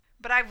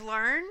but I've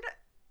learned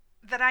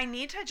that I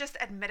need to just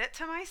admit it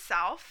to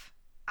myself.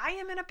 I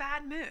am in a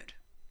bad mood.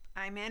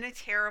 I'm in a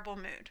terrible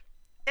mood.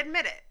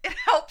 Admit it. It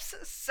helps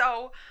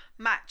so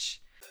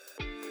much.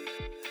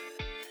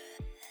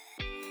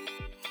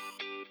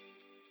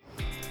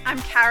 I'm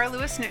Kara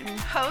Lewis-Newton,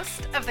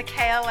 host of the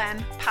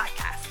KLN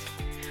podcast.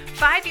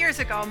 5 years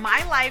ago,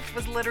 my life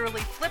was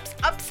literally flipped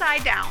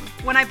upside down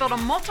when I built a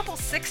multiple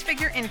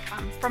six-figure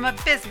income from a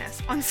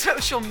business on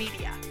social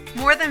media.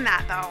 More than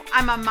that, though,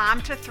 I'm a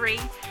mom to 3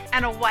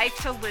 and a wife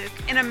to Luke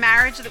in a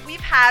marriage that we've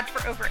had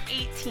for over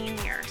 18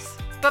 years.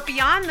 But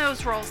beyond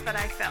those roles that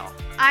I fill,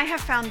 I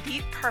have found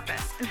deep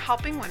purpose in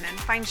helping women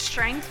find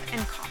strength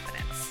and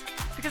confidence.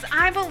 Because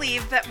I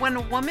believe that when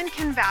a woman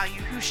can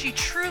value who she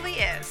truly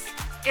is,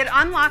 it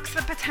unlocks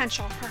the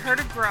potential for her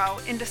to grow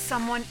into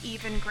someone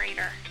even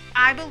greater.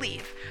 I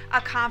believe a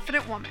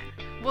confident woman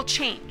will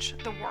change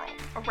the world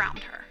around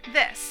her.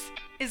 This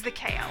is the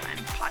KLN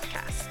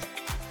podcast.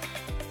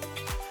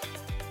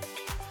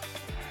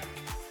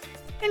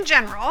 In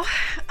general,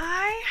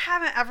 I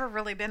haven't ever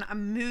really been a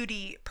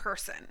moody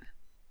person.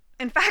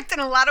 In fact, in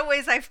a lot of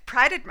ways, I've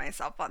prided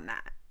myself on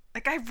that.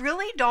 I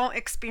really don't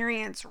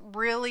experience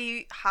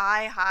really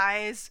high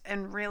highs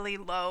and really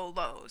low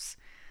lows.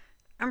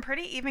 I'm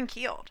pretty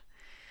even-keeled.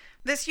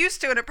 This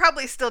used to, and it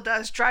probably still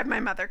does, drive my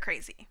mother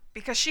crazy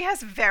because she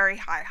has very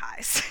high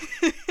highs.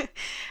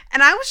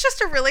 And I was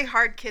just a really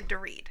hard kid to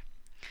read.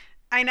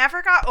 I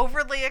never got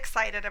overly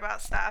excited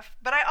about stuff,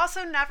 but I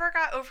also never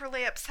got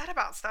overly upset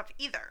about stuff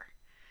either.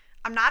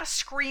 I'm not a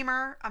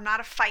screamer. I'm not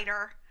a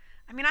fighter.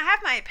 I mean, I have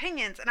my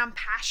opinions and I'm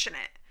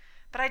passionate,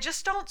 but I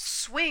just don't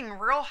swing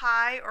real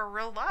high or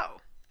real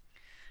low.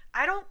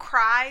 I don't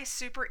cry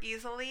super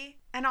easily,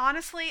 and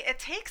honestly, it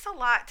takes a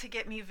lot to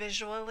get me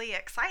visually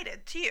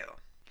excited too.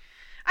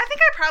 I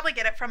think I probably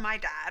get it from my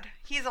dad.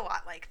 He's a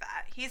lot like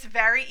that. He's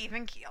very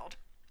even-keeled.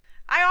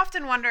 I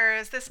often wonder,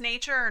 is this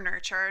nature or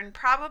nurture? And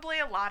probably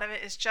a lot of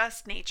it is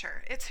just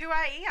nature. It's who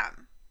I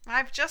am.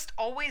 I've just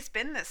always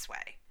been this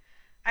way.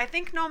 I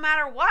think no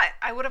matter what,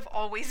 I would have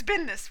always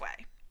been this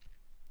way.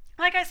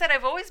 Like I said,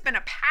 I've always been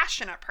a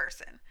passionate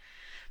person,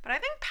 but I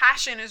think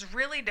passion is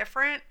really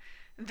different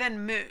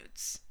than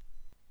moods.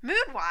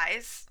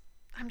 Mood-wise,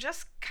 I'm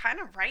just kind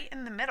of right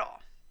in the middle.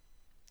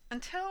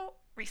 Until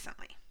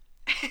recently.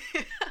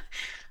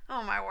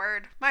 Oh my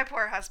word, my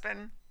poor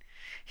husband.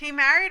 He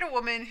married a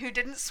woman who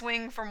didn't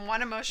swing from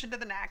one emotion to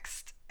the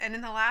next, and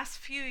in the last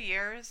few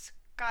years,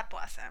 God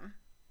bless him,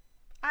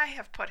 I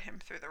have put him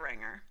through the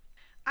ringer.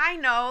 I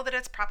know that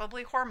it's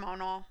probably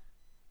hormonal.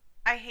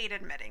 I hate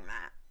admitting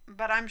that,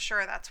 but I'm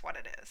sure that's what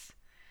it is.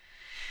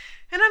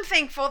 And I'm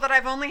thankful that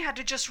I've only had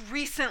to just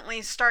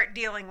recently start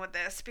dealing with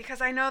this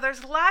because I know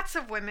there's lots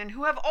of women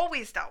who have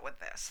always dealt with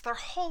this their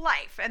whole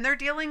life, and they're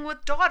dealing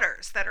with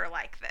daughters that are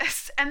like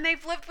this, and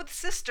they've lived with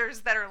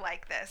sisters that are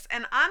like this.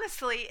 And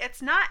honestly,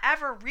 it's not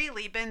ever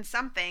really been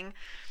something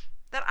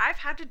that I've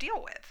had to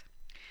deal with.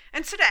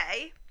 And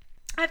today,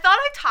 I thought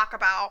I'd talk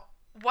about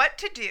what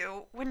to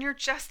do when you're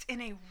just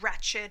in a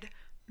wretched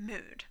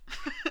mood.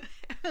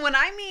 When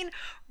I mean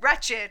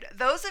wretched,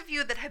 those of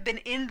you that have been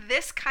in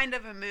this kind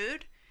of a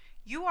mood,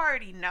 you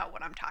already know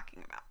what I'm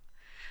talking about.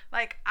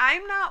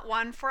 I'm not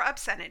one for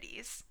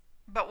obscenities,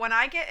 but when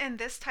I get in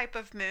this type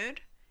of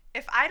mood,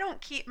 if I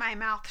don't keep my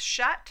mouth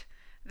shut,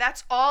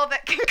 that's all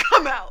that can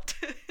come out.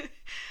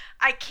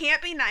 I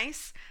can't be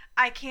nice,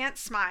 I can't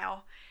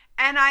smile,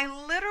 and I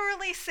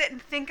literally sit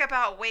and think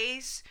about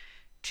ways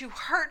to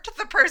hurt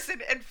the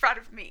person in front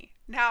of me.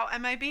 Now,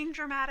 am I being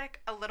dramatic?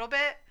 A little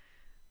bit,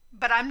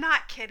 but I'm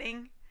not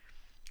kidding.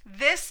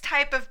 This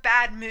type of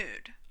bad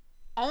mood,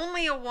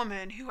 only a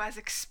woman who has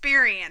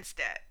experienced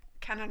it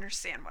can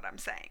understand what I'm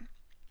saying.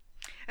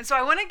 And so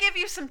I want to give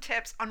you some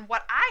tips on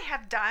what I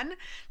have done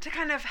to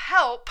kind of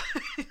help,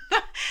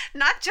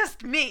 not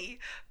just me,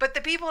 but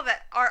the people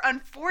that are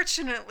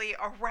unfortunately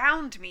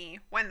around me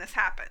when this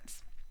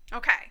happens.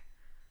 Okay,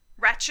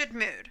 wretched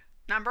mood.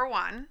 Number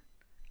 1,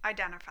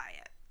 identify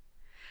it.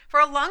 For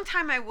a long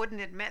time, I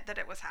wouldn't admit that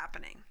it was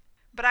happening,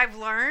 but I've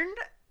learned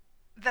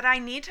that I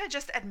need to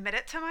just admit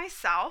it to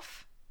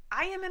myself.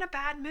 I am in a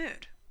bad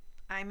mood.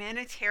 I'm in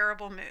a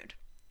terrible mood.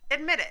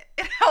 Admit it.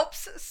 It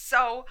helps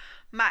so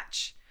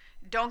much.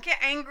 Don't get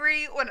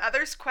angry when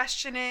others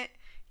question it.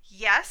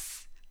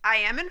 Yes, I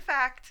am in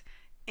fact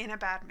in a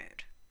bad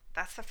mood.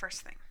 That's the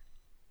first thing.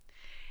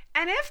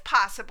 And if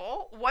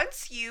possible,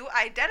 once you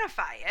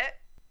identify it,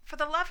 for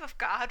the love of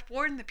God,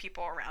 warn the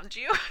people around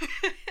you.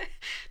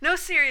 No,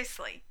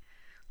 seriously.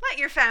 Let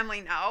your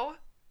family know.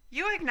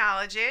 You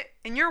acknowledge it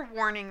and you're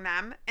warning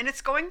them, and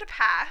it's going to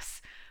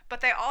pass. But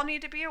they all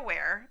need to be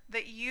aware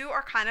that you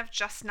are kind of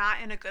just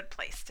not in a good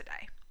place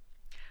today.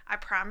 I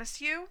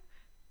promise you,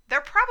 they're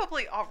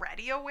probably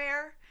already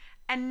aware,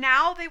 and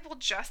now they will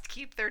just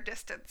keep their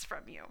distance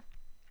from you.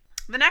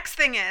 The next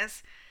thing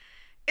is,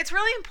 it's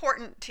really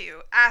important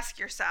to ask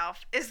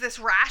yourself, is this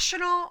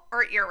rational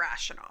or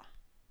irrational?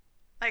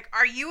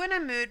 Are you in a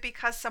mood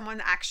because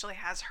someone actually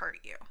has hurt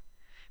you?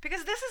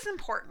 Because this is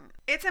important.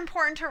 It's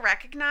important to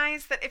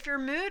recognize that if your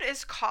mood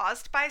is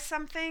caused by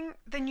something,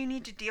 then you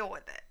need to deal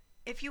with it.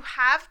 If you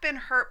have been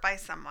hurt by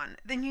someone,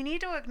 then you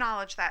need to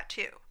acknowledge that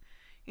too.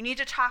 You need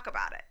to talk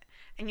about it,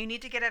 and you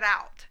need to get it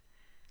out.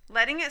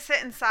 Letting it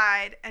sit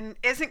inside and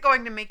isn't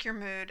going to make your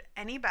mood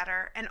any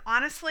better. And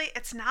honestly,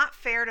 it's not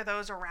fair to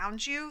those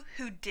around you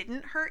who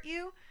didn't hurt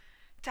you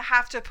to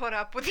have to put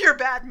up with your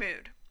bad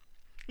mood.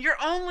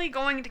 You're only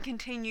going to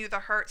continue the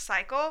hurt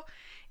cycle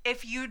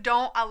if you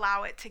don't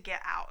allow it to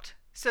get out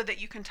so that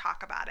you can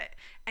talk about it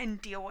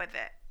and deal with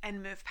it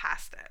and move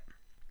past it.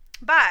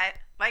 But,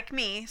 like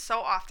me, so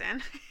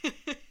often,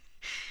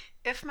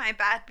 if my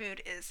bad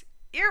mood is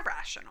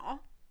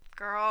irrational,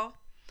 girl,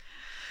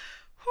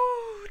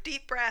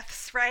 deep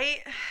breaths, right?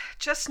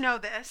 Just know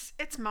this,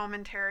 it's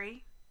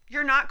momentary.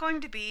 You're not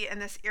going to be in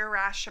this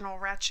irrational,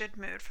 wretched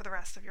mood for the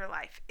rest of your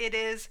life. It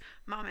is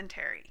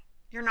momentary.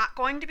 You're not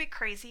going to be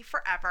crazy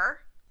forever.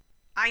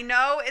 I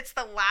know it's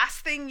the last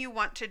thing you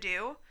want to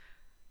do,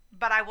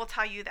 but I will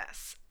tell you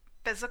this.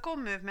 Physical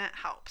movement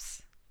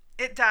helps.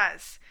 It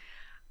does.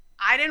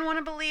 I didn't want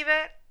to believe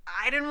it.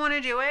 I didn't want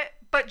to do it,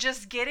 but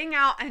just getting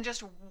out and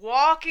just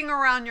walking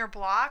around your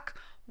block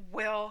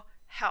will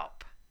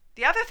help.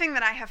 The other thing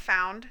that I have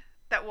found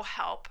that will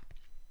help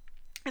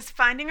is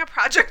finding a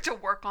project to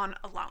work on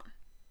alone.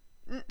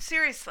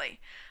 Seriously,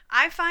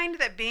 I find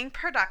that being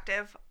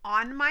productive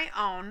on my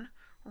own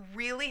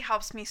really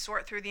helps me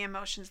sort through the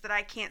emotions that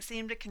I can't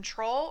seem to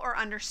control or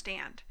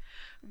understand.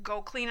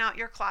 Go clean out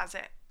your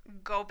closet.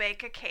 Go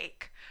bake a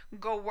cake.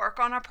 Go work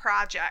on a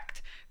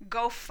project.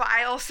 Go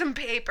file some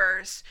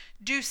papers.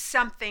 Do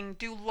something.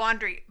 Do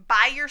laundry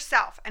by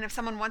yourself. And if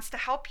someone wants to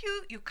help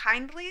you, you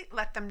kindly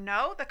let them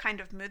know the kind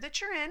of mood that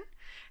you're in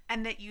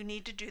and that you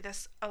need to do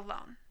this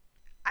alone.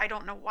 I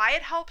don't know why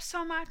it helps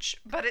so much,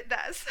 but it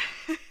does.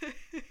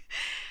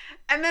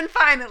 And then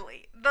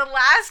finally, the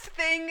last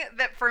thing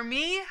that for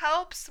me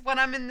helps when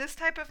I'm in this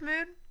type of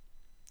mood,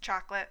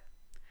 chocolate.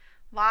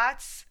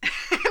 Lots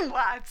and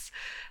lots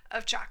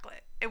of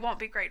chocolate. It won't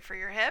be great for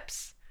your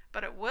hips,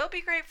 but it will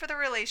be great for the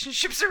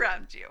relationships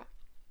around you.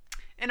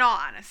 In all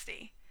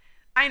honesty,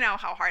 I know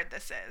how hard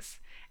this is.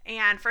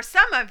 And for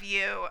some of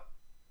you,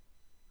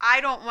 I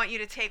don't want you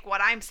to take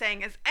what I'm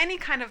saying as any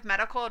kind of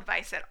medical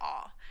advice at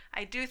all.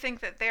 I do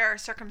think that there are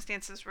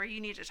circumstances where you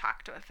need to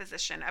talk to a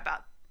physician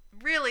about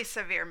really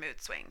severe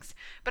mood swings.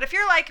 But if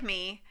you're like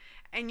me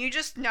and you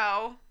just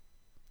know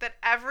that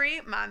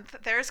every month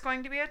there's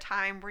going to be a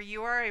time where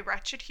you are a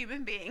wretched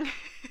human being,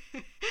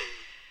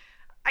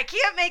 I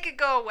can't make it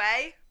go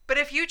away, but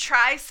if you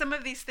try some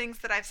of these things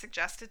that I've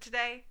suggested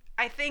today,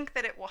 I think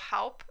that it will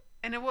help,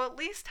 and it will at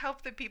least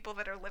help the people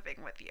that are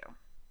living with you.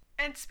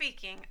 And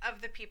speaking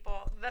of the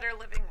people that are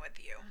living with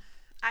you,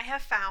 I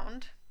have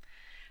found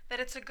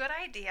that it's a good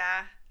idea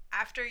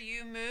after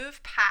you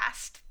move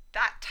past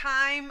that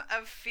time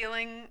of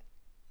feeling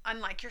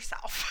unlike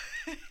yourself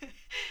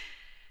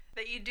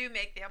that you do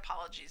make the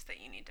apologies that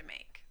you need to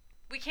make.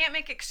 We can't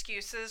make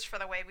excuses for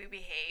the way we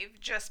behave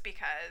just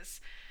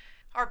because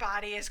our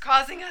body is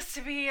causing us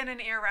to be in an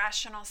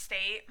irrational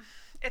state.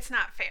 It's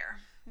not fair.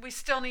 We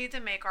still need to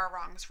make our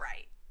wrongs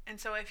right. And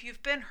so if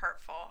you've been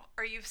hurtful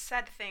or you've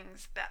said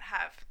things that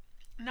have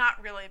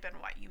not really been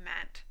what you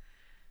meant,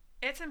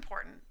 it's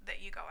important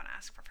that you go and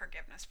ask for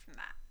forgiveness from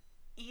that.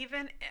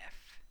 Even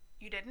if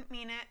you didn't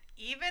mean it,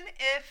 even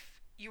if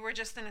you were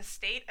just in a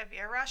state of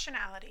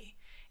irrationality,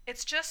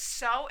 it's just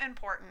so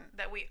important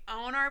that we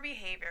own our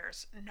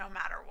behaviors no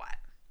matter what.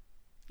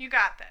 You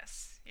got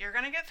this. You're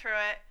going to get through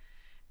it,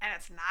 and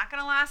it's not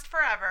going to last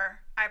forever.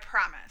 I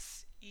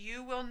promise.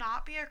 You will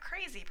not be a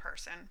crazy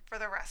person for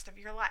the rest of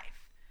your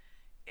life.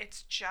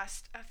 It's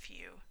just a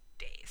few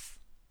days.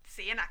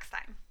 See you next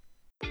time.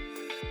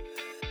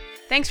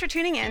 Thanks for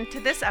tuning in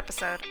to this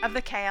episode of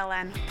the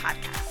KLN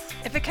podcast.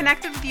 If it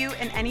connected with you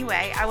in any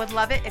way, I would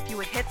love it if you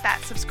would hit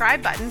that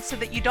subscribe button so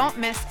that you don't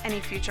miss any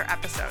future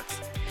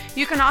episodes.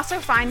 You can also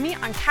find me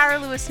on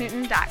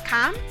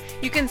caralewisnewton.com.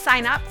 You can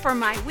sign up for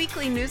my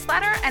weekly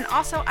newsletter, and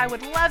also I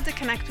would love to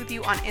connect with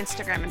you on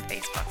Instagram and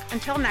Facebook.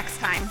 Until next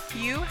time,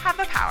 you have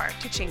the power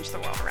to change the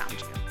world around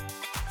you.